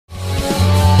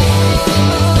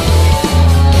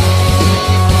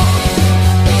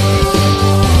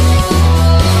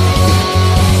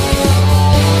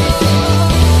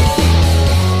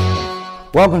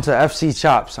Welcome to FC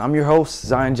Chops. I'm your host,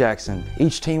 Zion Jackson.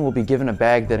 Each team will be given a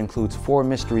bag that includes 4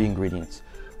 mystery ingredients.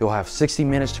 You'll have 60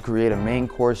 minutes to create a main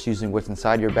course using what's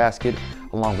inside your basket,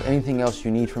 along with anything else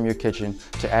you need from your kitchen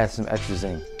to add some extra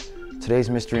zing. Today's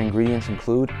mystery ingredients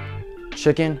include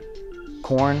chicken,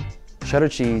 corn, cheddar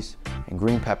cheese, and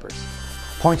green peppers.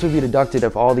 Points will be deducted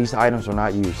if all these items are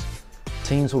not used.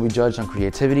 Teams will be judged on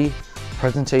creativity,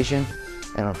 presentation,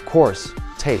 and of course,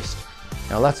 taste.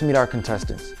 Now let's meet our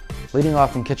contestants. Leading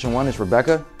off in Kitchen 1 is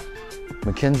Rebecca,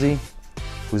 Mackenzie,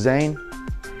 Hussein,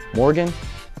 Morgan,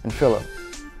 and Philip.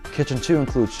 Kitchen 2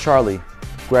 includes Charlie,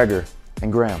 Gregor,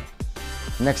 and Graham.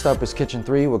 Next up is Kitchen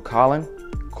 3 with Colin,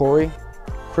 Corey,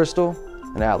 Crystal,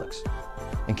 and Alex.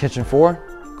 In Kitchen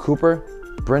 4, Cooper,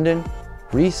 Brendan,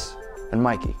 Reese, and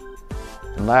Mikey.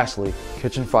 And lastly,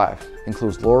 Kitchen 5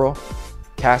 includes Laurel,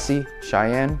 Cassie,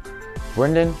 Cheyenne,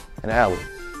 Brendan, and Allie.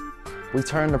 We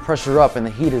turn the pressure up and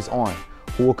the heat is on.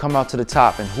 Who will come out to the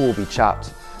top and who will be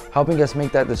chopped? Helping us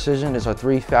make that decision is our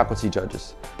 3 faculty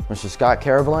judges, Mr. Scott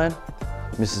Karavlan,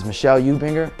 Mrs. Michelle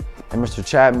Ubinger, and Mr.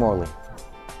 Chad Morley.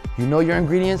 You know your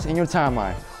ingredients and your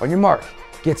timeline. On your mark,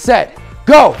 get set,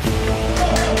 go!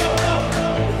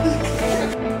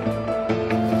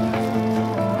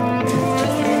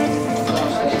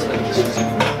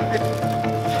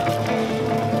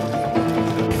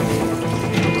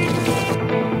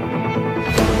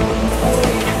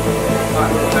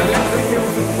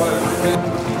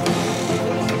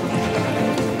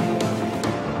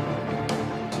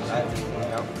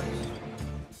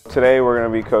 Today we're going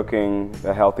to be cooking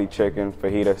a healthy chicken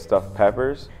fajita stuffed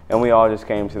peppers, and we all just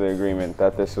came to the agreement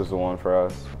that this was the one for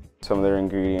us. Some of their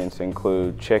ingredients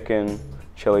include chicken,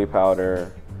 chili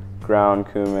powder,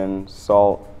 ground cumin,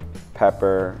 salt,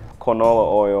 pepper, canola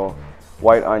oil,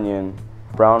 white onion,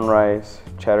 brown rice,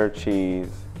 cheddar cheese,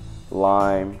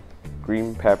 lime,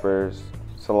 green peppers,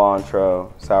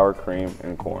 cilantro, sour cream,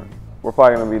 and corn. We're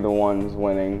probably gonna be the ones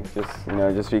winning,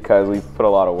 just because we put a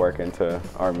lot of work into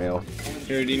our meal.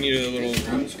 Here, do you need a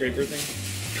little scraper thing?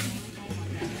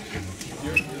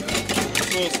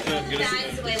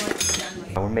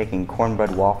 We're making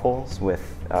cornbread waffles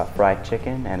with fried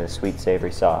chicken and a sweet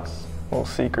savory sauce. A little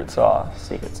secret sauce.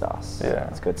 Secret sauce. Yeah.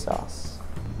 It's good sauce.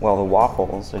 Well, the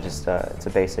waffles are just, it's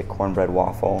a basic cornbread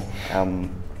waffle.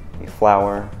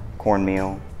 Flour,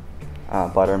 cornmeal,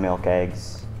 butter, milk,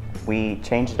 eggs. We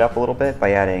changed it up a little bit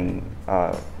by adding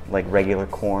like regular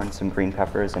corn, some green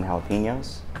peppers, and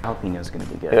jalapenos. Jalapeno's gonna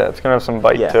be good. Yeah, it's gonna have some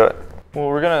bite to it. Well,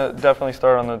 we're gonna definitely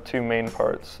start on the 2 main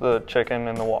parts, the chicken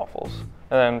and the waffles.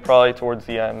 And then probably towards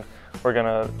the end, we're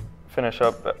gonna finish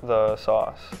up the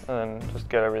sauce and then just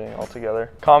get everything all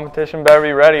together. Competition better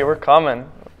be ready, we're coming.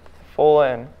 Full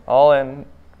in, all in,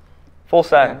 full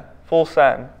send, full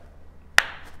send.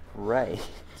 Right.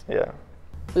 Yeah.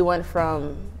 We went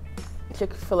from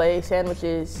Chick-fil-A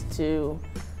sandwiches to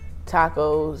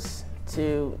tacos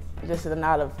to just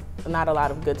not a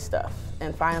lot of good stuff.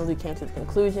 And finally came to the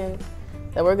conclusion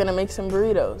that we're gonna make some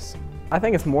burritos. I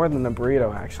think it's more than a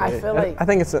burrito, actually. I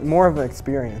think it's more of an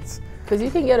experience. Because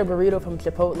you can get a burrito from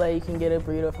Chipotle, you can get a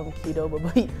burrito from Qdoba,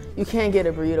 but you can't get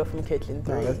a burrito from Kitchen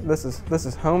 3. No, this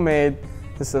is homemade.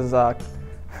 This is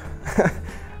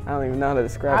I don't even know how to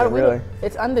describe it, really.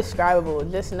 It's undescribable.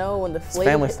 Just know when the flavor,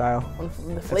 family style.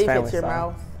 When the flavor hits your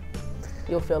mouth,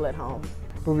 you'll feel at home.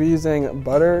 We'll be using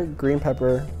butter, green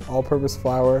pepper, all-purpose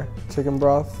flour, chicken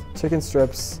broth, chicken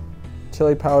strips,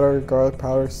 chili powder, garlic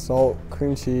powder, salt,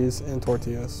 cream cheese, and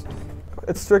tortillas.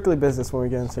 It's strictly business when we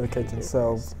get into the kitchen,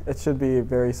 so it should be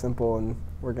very simple, and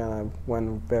we're gonna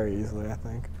win very easily, I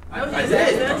think. I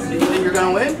did. You think you're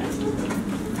gonna win?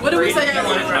 What did we say?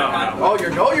 Oh, you're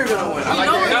gonna win. I like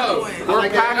that. We're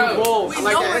packing bulls. I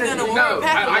like that energy. No, I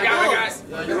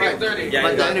got. You're right. 30. Yeah,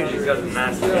 like that energy.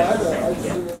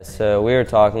 So we were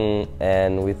talking,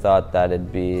 and we thought that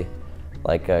it'd be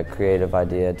like a creative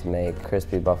idea to make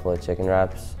crispy buffalo chicken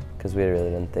wraps, because we really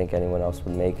didn't think anyone else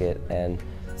would make it, and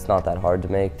it's not that hard to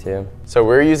make too. So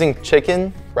we're using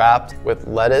chicken wrapped with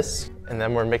lettuce, and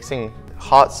then we're mixing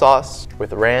hot sauce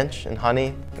with ranch and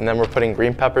honey, and then we're putting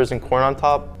green peppers and corn on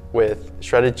top with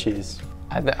shredded cheese.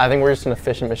 I think we're just an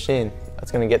efficient machine that's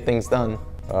gonna get things done.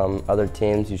 Other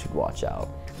teams, you should watch out.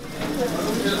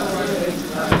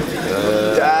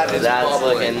 That's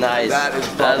looking nice.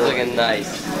 That's looking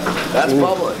nice. That's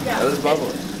bubbling. That is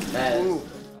bubbling.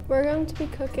 We're going to be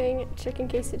cooking chicken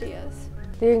quesadillas.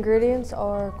 The ingredients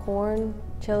are corn,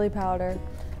 chili powder,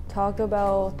 Taco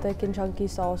Bell thick and chunky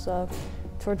salsa,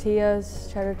 tortillas,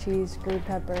 cheddar cheese, green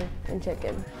pepper, and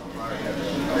chicken.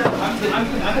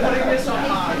 I'm putting this on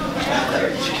high.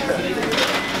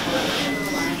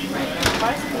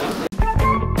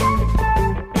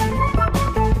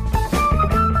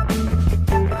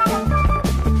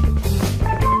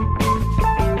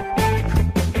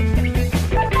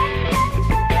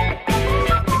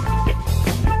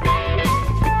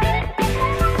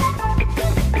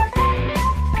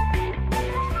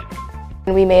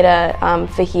 made a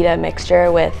fajita mixture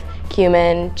with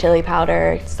cumin, chili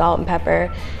powder, salt, and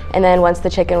pepper. And then once the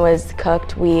chicken was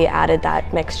cooked, we added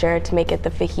that mixture to make it the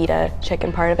fajita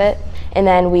chicken part of it. And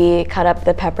then we cut up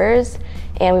the peppers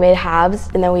and we made halves,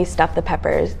 and then we stuffed the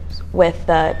peppers with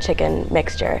the chicken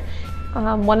mixture.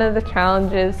 One of the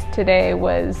challenges today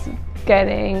was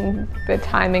getting the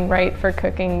timing right for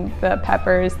cooking the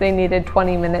peppers. They needed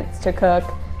 20 minutes to cook,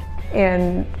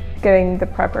 and getting the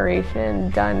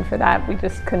preparation done for that, we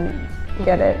just couldn't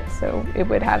get it, so it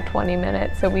would have 20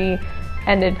 minutes. So we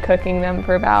ended cooking them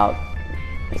for about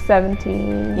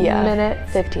 17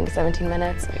 minutes. 15 to 17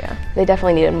 minutes. Yeah. They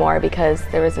definitely needed more because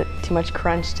there was too much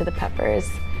crunch to the peppers.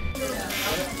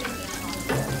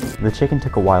 The chicken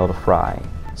took a while to fry,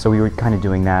 so we were kind of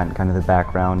doing that in kind of the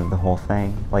background of the whole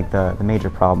thing. Like the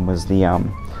major problem was the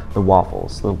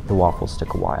waffles. The waffles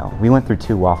took a while. We went through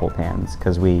 2 waffle pans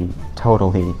because I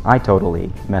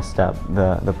totally messed up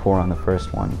the pour on the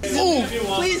first one. Zoom!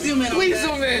 Please zoom in. Please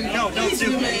zoom in. No, don't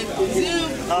zoom in.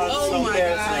 Zoom. Oh my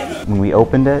God. When we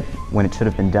opened it, when it should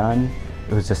have been done,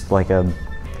 it was just like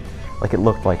it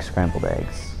looked like scrambled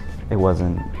eggs. It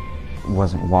wasn't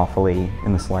waffly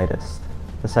in the slightest.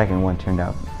 The second one turned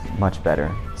out much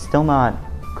better. Still not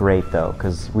great though,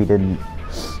 because we didn't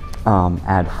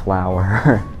add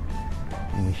flour.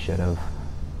 We should have.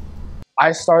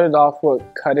 I started off with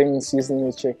cutting and seasoning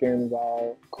the chicken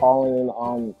while Colin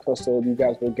and Crystal, you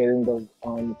guys were getting the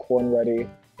corn ready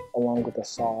along with the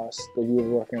sauce that we were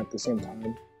working at the same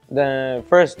time. Then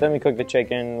we cooked the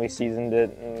chicken, we seasoned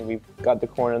it, and we got the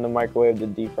corn in the microwave to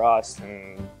defrost,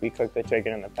 and we cooked the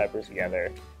chicken and the peppers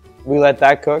together. We let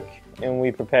that cook, and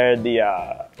we prepared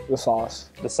the sauce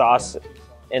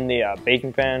in the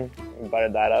baking pan and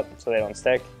buttered that up so they don't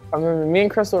stick. I remember me and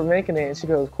Crystal were making it, and she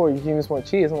goes, "Corey, you give me some more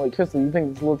cheese." I'm like, "Crystal, you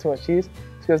think it's a little too much cheese?"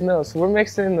 She goes, "No." So we're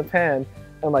mixing it in the pan,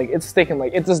 and like it's sticking.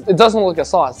 Like it doesn't look like a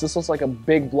sauce. This looks like a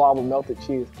big blob of melted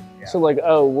cheese. Yeah. So like,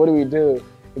 oh, what do we do?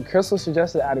 And Crystal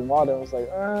suggested adding water. I was like,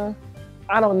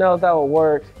 I don't know if that will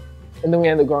work. And then we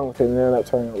ended up going with it, and it ended up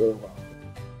turning out really well.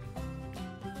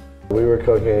 We were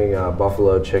cooking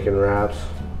buffalo chicken wraps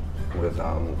with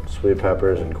sweet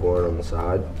peppers and corn on the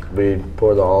side. We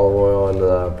poured the olive oil into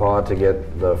the pot to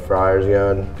get the fryers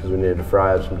going because we needed to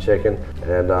fry up some chicken.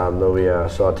 And then we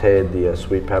sauteed the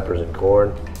sweet peppers and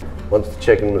corn. Once the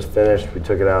chicken was finished, we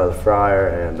took it out of the fryer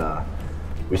and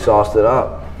we sauced it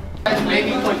up.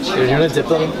 You're gonna dip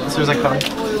them as soon as I come?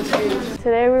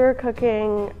 Today we were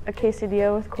cooking a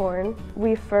quesadilla with corn.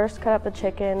 We first cut up the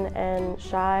chicken and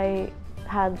Shai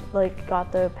had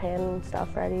got the pan and stuff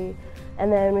ready.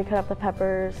 And then we cut up the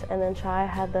peppers, and then Shai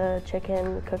had the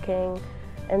chicken cooking.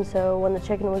 And so when the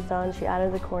chicken was done, she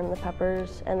added the corn and the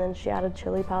peppers, and then she added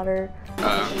chili powder.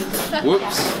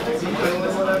 Whoops.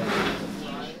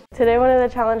 Today one of the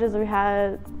challenges we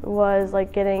had was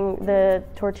getting the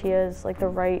tortillas the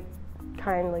right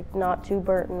kind, not too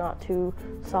burnt and not too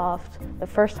soft. The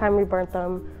first time we burnt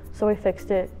them, so we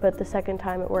fixed it, but the second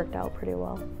time it worked out pretty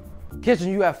well. Kitchen,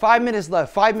 you have 5 minutes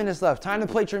left, 5 minutes left. Time to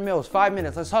plate your meals, 5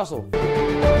 minutes, let's hustle.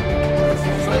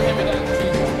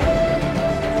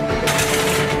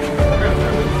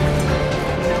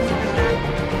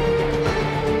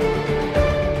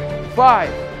 5,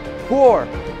 4,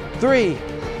 3,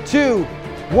 2,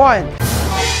 1.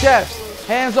 Chefs,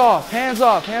 hands off, hands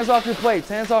off, hands off your plates,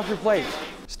 hands off your plates.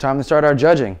 It's time to start our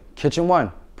judging. Kitchen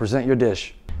 1, present your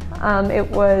dish. It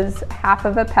was half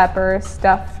of a pepper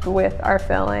stuffed with our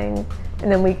filling, and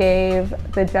then we gave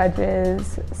the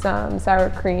judges some sour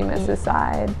cream as a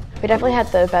side. We definitely had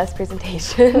the best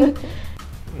presentation.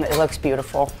 It looks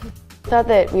beautiful. Thought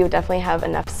that we would definitely have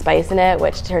enough spice in it,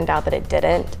 which turned out that it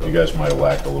didn't. You guys might have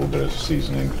lacked a little bit of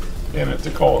seasoning in it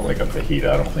to call it like a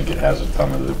fajita. I don't think it has a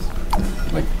ton of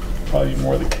the, probably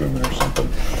more of the cumin or something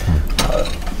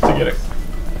to get it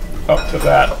up to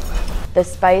that. The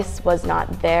spice was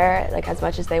not there as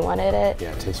much as they wanted it.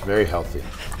 Yeah, it tastes very healthy.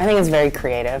 I think it's very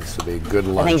creative. This would be a good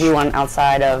lunch. I think you went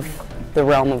outside of the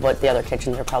realm of what the other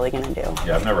kitchens are probably going to do.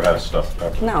 Yeah, I've never had a stuffed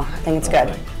pepper. No, I think it's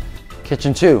good.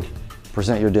 Kitchen 2,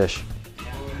 present your dish.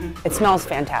 It smells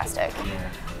fantastic.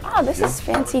 Oh, this is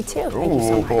fancy too. Thank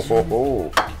you so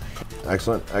much.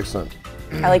 Excellent, excellent.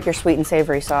 I like your sweet and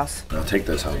savory sauce. I'll take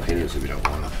those jalapenos if you don't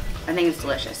want them. I think it's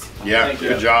delicious. Yeah,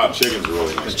 good job. Chicken's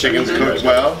really nice. The chicken's cooked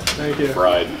well. Thank you.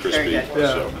 Fried, crispy. Yeah.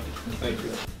 So. Thank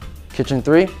you. Kitchen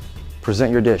 3,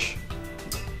 present your dish.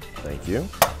 Thank you.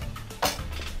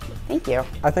 Thank you.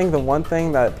 I think the one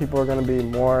thing that people are going to be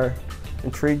more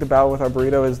intrigued about with our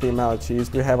burrito is the amount of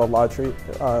cheese. We have a lot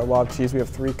of cheese. We have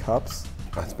 3 cups.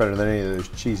 That's better than any of those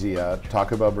cheesy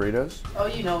Taco Bell burritos. Oh,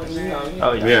 you know it, man.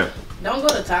 Oh yeah. Don't go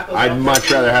to Taco Bell. I'd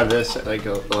much rather have this at like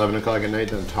 11 o'clock at night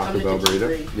than a Taco Bell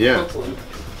burrito. Yeah.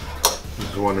 This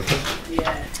is wonderful.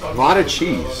 Yeah. A lot of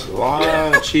cheese. A lot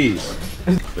of cheese.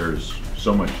 There's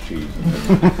so much cheese in it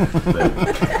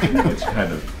that it's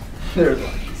kind of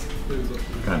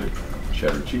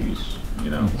cheddar cheese,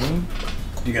 you know. Do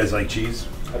you guys like cheese?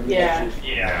 Yeah.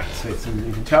 Yeah. You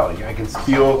can tell. I can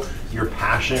feel your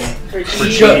passion for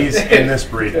cheese in this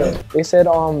burrito. They said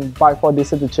by far they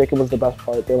said the chicken was the best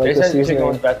part. They like They the said the chicken seasoning.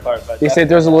 was the best part, but They said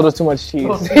there's a little too much cheese.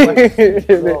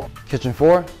 Kitchen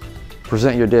 4,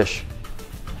 present your dish.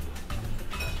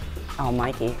 Oh,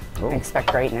 Mikey, I expect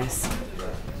greatness.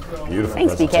 Beautiful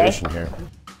Thanks, presentation BK. here.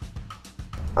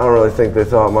 I don't really think they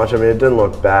thought much. I mean, it didn't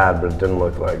look bad, but it didn't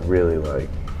look like really like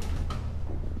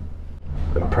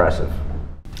impressive.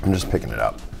 I'm just picking it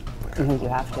up. I think you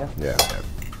have to. Yeah.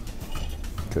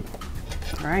 Good.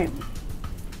 All right.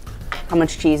 How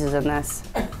much cheese is in this?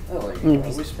 We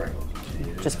sprinkled.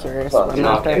 Just curious. Well, what I'm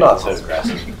not after. so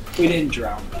aggressive. We didn't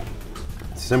drown them.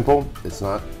 It's simple. It's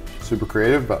not super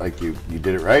creative, but like you did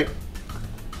it right.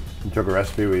 You took a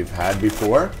recipe we've had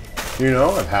before. You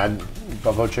know, I've had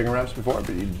buffalo chicken wraps before,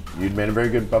 but you'd made a very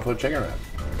good buffalo chicken wrap.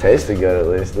 Tasted good at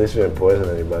least. At least we didn't poison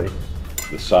anybody.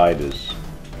 The side is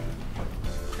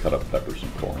cut up peppers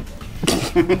and corn.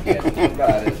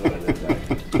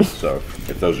 So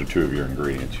if those are two of your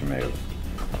ingredients, you may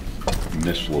have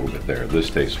missed a little bit there. This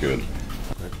tastes good.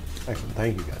 Excellent.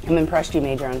 Thank you, guys. I'm impressed you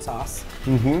made your own sauce.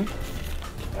 Thank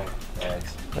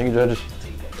you, judges.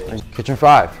 Kitchen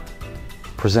 5,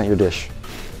 present your dish.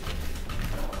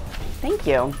 Thank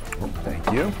you.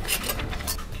 Thank you.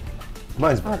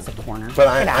 Mine's Oh, it's a corner. But Get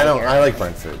I outta don't. here. I like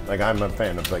burnt food. Like I'm a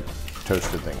fan of like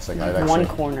toasted things. Like I One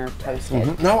actually. corner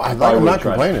toasted. No, I I'm would not try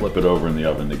to complaining. flip it over in the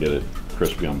oven to get it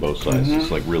crispy on both sides. It's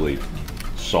like really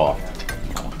soft.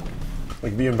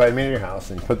 Like if you invite me to your house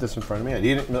and you put this in front of me, I'd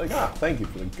eat it and be like, thank you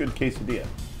for the good quesadilla.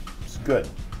 It's good.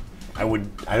 I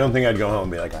don't think I'd go home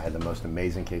and be like, I had the most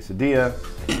amazing quesadilla.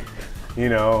 You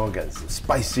know, got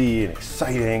spicy and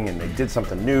exciting, and they did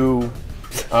something new.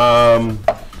 It's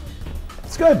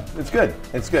good. It's good.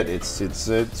 It's good. It's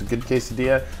a good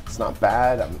quesadilla. It's not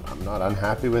bad. I'm not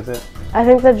unhappy with it. I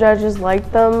think the judges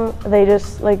liked them. They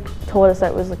just like told us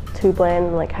that it was like too bland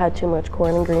and like had too much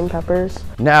corn and green peppers.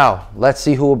 Now, let's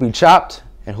see who will be chopped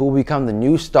and who will become the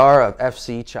new star of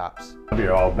FC Chops.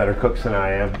 You're all better cooks than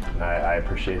I am. I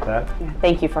appreciate that.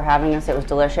 Thank you for having us. It was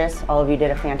delicious. All of you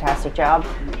did a fantastic job.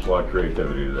 There's a lot of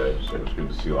creativity today, so it was good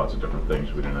to see lots of different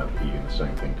things. We didn't have to eat the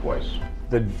same thing twice.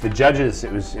 The judges,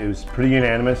 it was pretty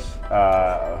unanimous.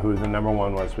 Who the number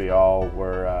one was. We all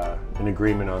were in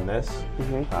agreement on this.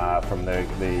 From the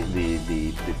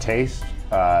taste,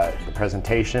 the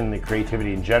presentation, the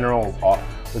creativity in general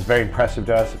was very impressive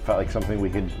to us. It felt like something we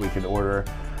could order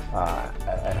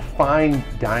at a fine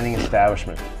dining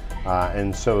establishment.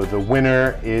 And so the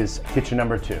winner is kitchen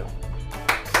number 2.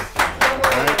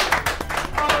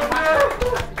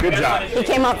 Good job. He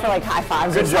came up for like high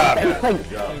fives or Good job. something.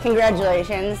 Like,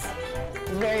 congratulations. It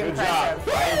was very impressive.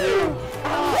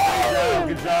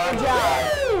 Good job.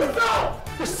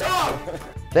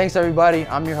 Thanks, everybody.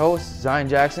 I'm your host, Zion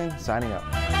Jackson, signing up.